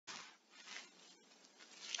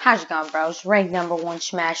How's it going, bros? Ranked #1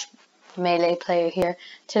 Smash Melee player here.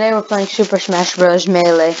 Today we're playing Super Smash Bros.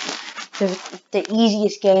 Melee. The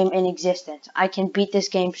easiest game in existence. I can beat this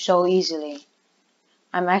game so easily.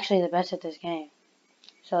 I'm actually the best at this game.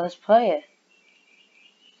 So let's play it.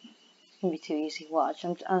 It's gonna be too easy. Watch.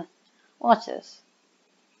 Watch this.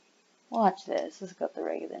 Watch this. Let's go with the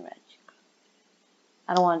regular match.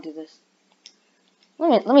 I don't want to do this.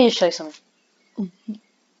 Let me just show you something.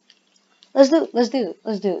 Let's do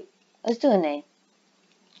a name.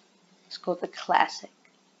 Let's go with the classic.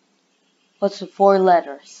 What's the 4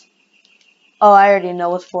 letters? Oh, I already know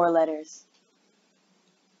what's 4 letters.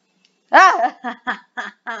 Ah!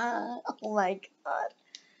 Oh my god.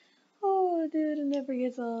 Oh, dude, it never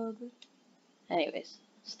gets old. Anyways,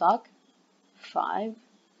 stock 5.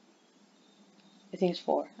 I think it's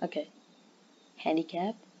 4. Okay.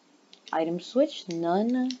 Handicap. Item switch.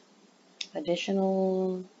 None.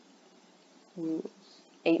 Additional rules.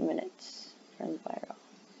 8 minutes. Friend viral.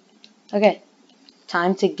 Okay.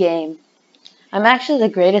 Time to game. I'm actually the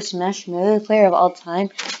greatest Smash Melee player of all time.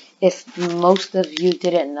 If most of you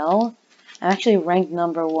didn't know, I'm actually ranked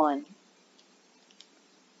 #1.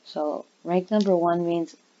 So, ranked #1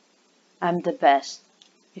 means I'm the best,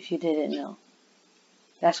 if you didn't know.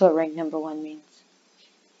 That's what ranked #1 means.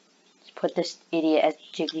 Let's put this idiot as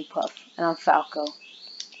Jigglypuff, and I'm Falco.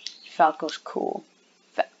 Falco's cool.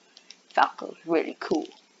 Falco's really cool.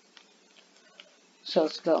 So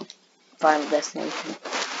let's go. Final destination.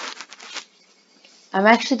 I'm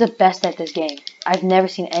actually the best at this game. I've never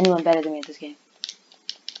seen anyone better than me at this game.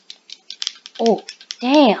 Oh,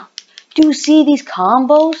 damn. Do you see these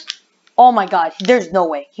combos? Oh my god, there's no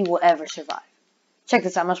way he will ever survive. Check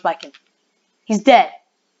this out, I'm gonna spike him. He's dead.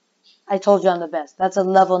 I told you I'm the best. That's a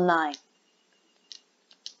level 9.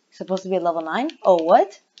 Supposed to be a level 9? Oh,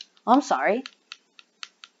 what? Oh, I'm sorry.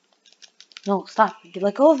 No, stop.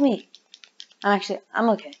 Let go of me. I'm okay.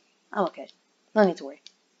 I'm okay. No need to worry.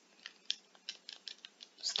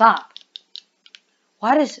 Stop.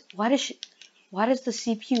 Why does the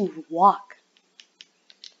CPU walk?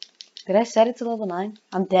 Did I set it to level 9?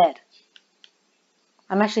 I'm dead.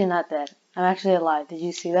 I'm actually not dead. I'm actually alive. Did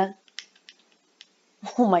you see that?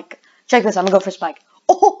 Oh my god. Check this. I'm gonna go for spike.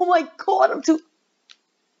 Oh my god.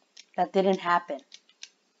 That didn't happen.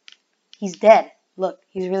 He's dead. Look,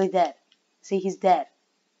 he's really dead. See, he's dead.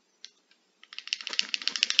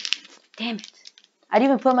 Damn it. I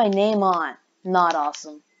didn't even put my name on. Not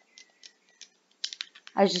awesome.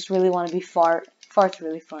 I just really want to be fart. Fart's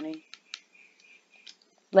really funny.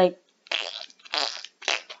 Like,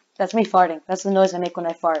 that's me farting. That's the noise I make when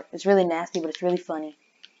I fart. It's really nasty, but it's really funny.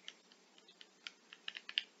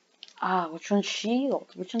 Ah, which one's shield?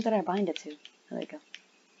 Which one did I bind it to? There we go.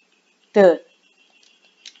 Dude.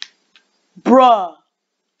 Bruh.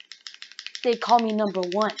 They call me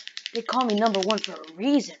 #1. They call me #1 for a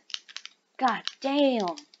reason. God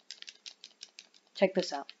damn. Check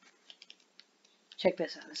this out. Check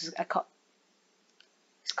this out. It's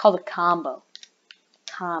called a combo.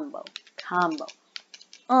 Combo.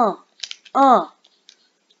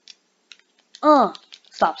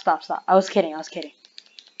 Stop. I was kidding,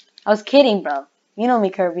 bro. You know me,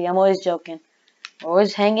 Kirby. I'm always joking. We're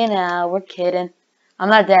always hanging out. We're kidding. I'm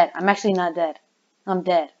not dead. I'm actually not dead. I'm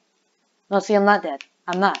dead. No, see, I'm not dead.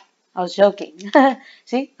 I'm not. I was joking.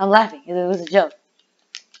 See? I'm laughing. It was a joke.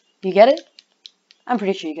 You get it? I'm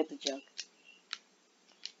pretty sure you get the joke.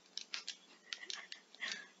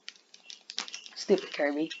 Stupid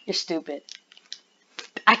Kirby. You're stupid.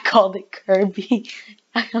 I called it Kirby.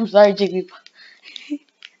 I'm sorry, Jigglypuff.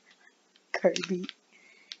 Kirby.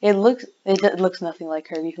 It looks nothing like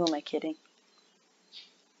Kirby. Who am I kidding?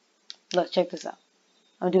 Look, check this out.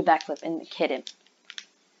 I'm gonna do a backflip and hit him.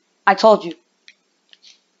 I told you.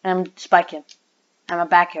 And I'm gonna spike him. I'm gonna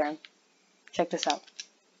back air him. Check this out.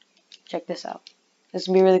 Check this out. This is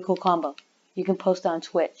gonna be a really cool combo. You can post it on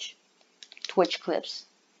Twitch. Twitch clips.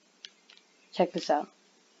 Check this out.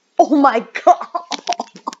 Oh my god!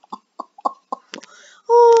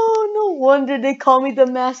 Oh, no wonder they call me the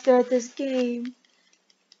master at this game.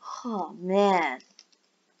 Oh, man.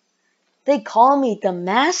 They call me the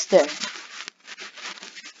master.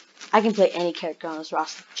 I can play any character on this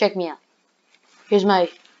roster. Check me out. Here's my...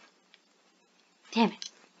 Damn it.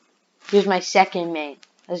 Here's my second main.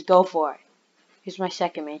 Let's go for it. Here's my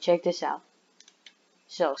second main. Check this out.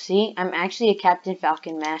 So, see? I'm actually a Captain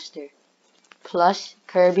Falcon master. Plus,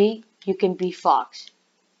 Kirby, you can be Fox.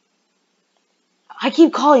 I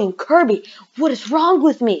keep calling him Kirby. What is wrong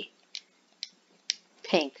with me?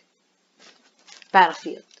 Pink.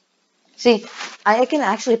 Battlefield. See, I can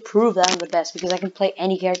actually prove that I'm the best because I can play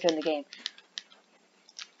any character in the game.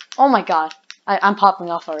 Oh my god. I'm popping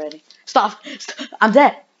off already. Stop. I'm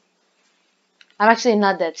dead. I'm actually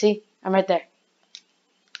not dead. See? I'm right there.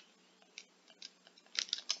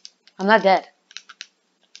 I'm not dead.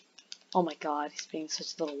 Oh my god, he's being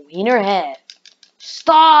such a little wiener head.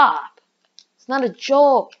 Stop! It's not a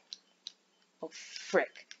joke. Oh,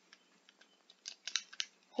 frick.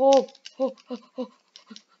 Oh,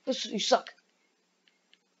 you suck.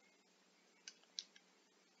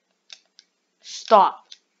 Stop.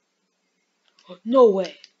 No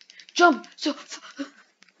way. Jump.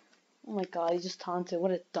 Oh my god, he just taunted.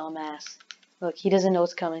 What a dumbass. Look, he doesn't know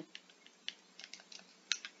what's coming.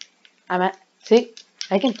 See?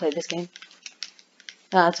 I can play this game.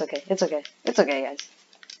 No, it's okay. It's okay. It's okay, guys.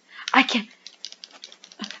 I can.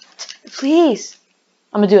 Please.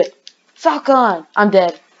 I'm gonna do it. Falcon. I'm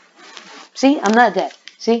dead. See? I'm not dead.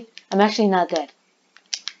 See? I'm actually not dead.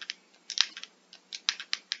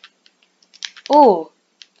 Oh.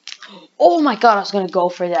 Oh my god, I was gonna go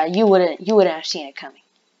for that. You wouldn't have seen it coming.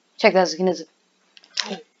 Check that skin.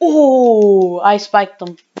 Oh, I spiked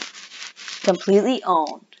them. Completely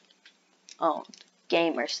owned.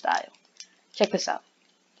 Gamer style. Check this out.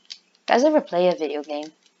 Guys, ever play a video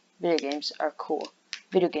game? Video games are cool.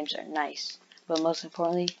 Video games are nice. But most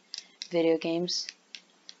importantly, video games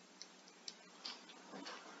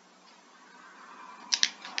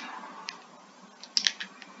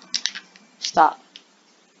stop.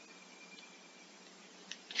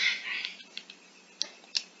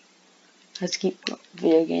 Let's keep going.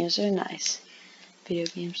 Video games are nice. Video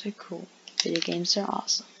games are cool. Video games are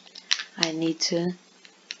awesome. I need to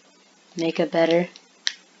make a better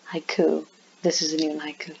haiku. This isn't even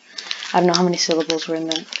haiku. I don't know how many syllables were in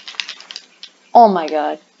there. Oh my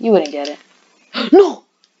god. You wouldn't get it. No!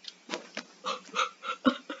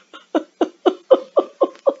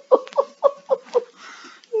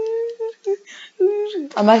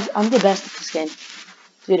 I'm the best at this game.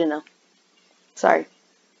 You didn't know. Sorry.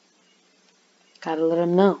 Gotta let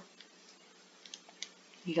him know.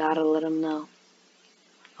 You gotta let him know.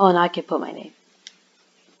 Oh, now I can put my name.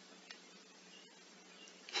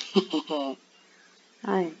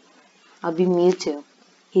 Alright. I'll be Mewtwo.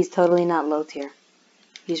 He's totally not low tier.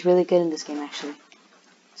 He's really good in this game, actually.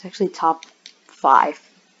 It's actually top 5.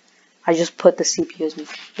 I just put the CPU as me.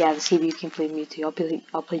 Yeah, the CPU can play Mewtwo.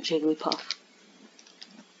 I'll play Jigglypuff.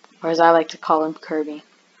 Or as I like to call him, Kirby.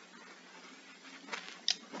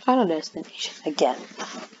 Final destination. Again.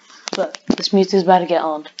 Look, this Mewtwo's about to get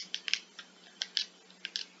owned.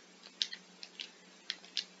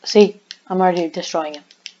 See? I'm already destroying him.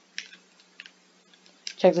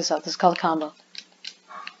 Check this out. This is called a combo.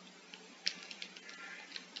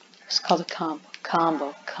 It's called a combo.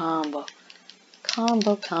 Combo.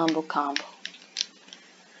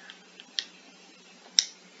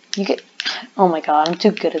 You get... Oh my god, I'm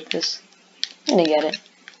too good at this. I'm gonna get it.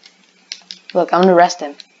 Look, I'm gonna rest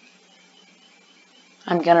him.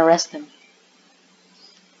 I'm gonna rest him.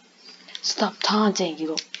 Stop taunting, you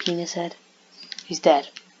little penis head. He's dead.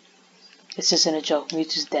 This isn't a joke.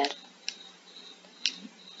 Mewtwo's dead.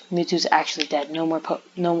 Mewtwo's actually dead. No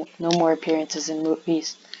more appearances in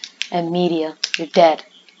movies and media. You're dead.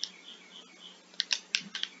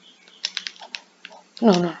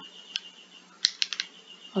 No. I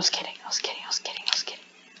was kidding.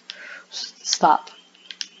 Stop.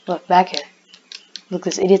 Look, back here. Look,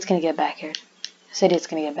 this idiot's gonna get back here.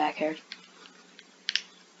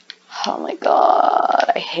 Oh my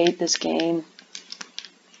god, I hate this game.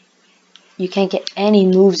 You can't get any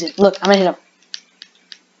moves in. Look, I'm gonna hit him.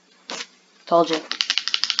 Told you.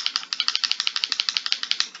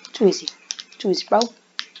 Too easy, bro.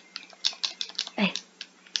 Hey.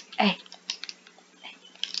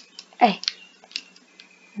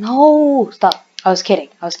 No, stop. I was kidding.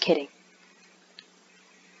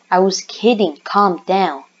 Calm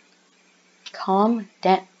down. I'm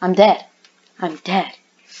dead.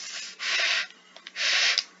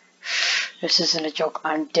 This isn't a joke.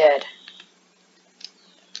 I'm dead.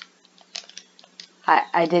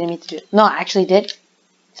 I didn't mean to do it. No, I actually did.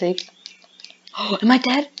 See? Oh, am I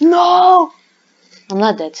dead? No! I'm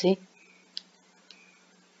not dead, see?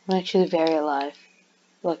 I'm actually very alive.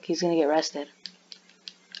 Look, he's gonna get rested.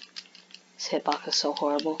 This hitbox is so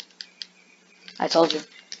horrible. I told you.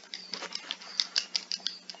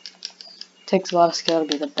 Takes a lot of skill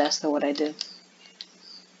to be the best at what I do.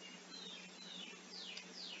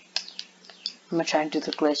 I'm gonna try and do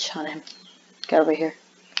the glitch on him. Get over here.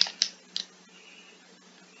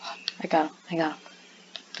 I got him.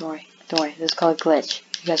 Don't worry. This is called a glitch.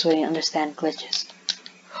 You guys wouldn't understand glitches.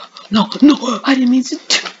 No, I didn't mean to do.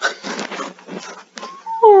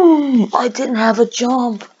 I didn't have a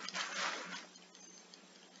jump.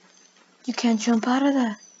 You can't jump out of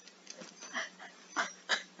that.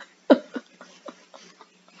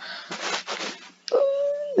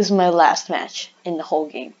 This is my last match in the whole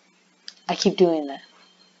game. I keep doing that.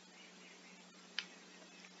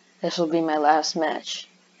 This will be my last match.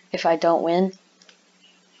 If I don't win,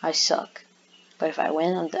 I suck. But if I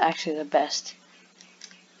win, I'm actually the best.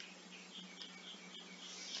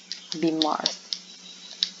 Be Marth.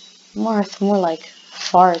 Marth, more like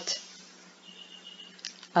fart.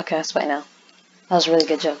 Okay, that's fine now. That was a really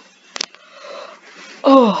good joke.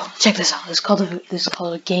 Oh, check this out. This is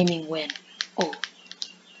called a gaming win. Oh.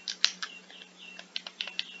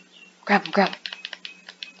 Grab him, grab him.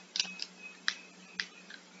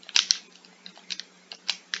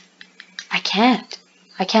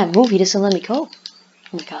 I can't move. He doesn't let me go.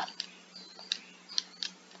 Oh my god.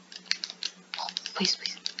 Oh, please,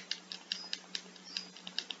 please.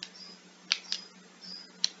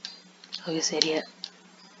 Look at this idiot.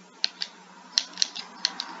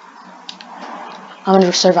 I'm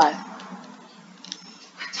gonna survive.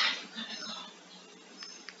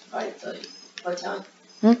 Alright, so what time?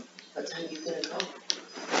 Hmm? What time you gonna go?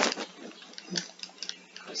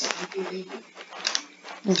 Go sleepy, baby.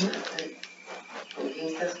 What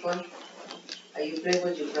games that's fun? Are you playing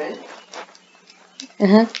with your friend?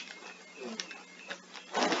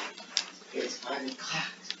 It's 5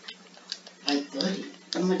 o'clock. 5:30.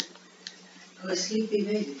 Come on. Go sleepy,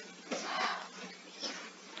 baby.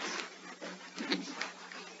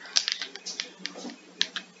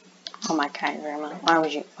 Oh my god, Grandma. Why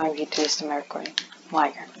would you twist my recording?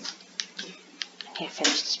 Why, Grandma? I need to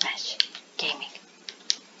finish this match. Gaming.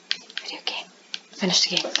 Video game. Finish the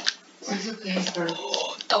game. It's okay, bro.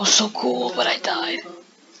 Oh, that was so cool, but I died.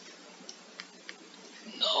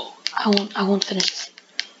 No, I won't finish this.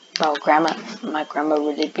 Bro, my grandma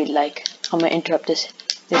would be like, I'm gonna interrupt this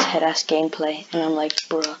head ass gameplay, and I'm like,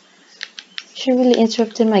 bruh, she really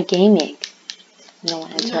interrupted my gaming. No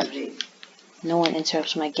one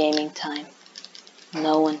interrupts my gaming time.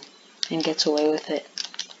 No one, and gets away with it.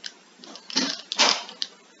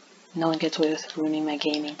 No one gets away with ruining my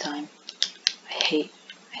gaming time. I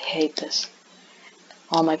hate this.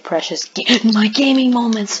 All my precious my gaming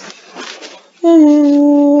moments.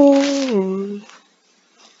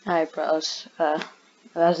 Alright, bros. That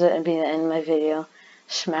was it. And be the end of my video.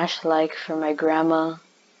 Smash like for my grandma,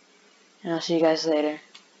 and I'll see you guys later.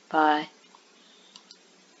 Bye.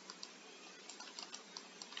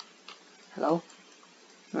 Hello?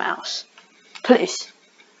 Mouse. Please.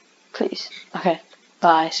 Please. Okay.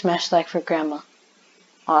 Bye. Smash like for grandma.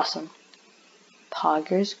 Awesome.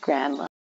 Pogger's grandma.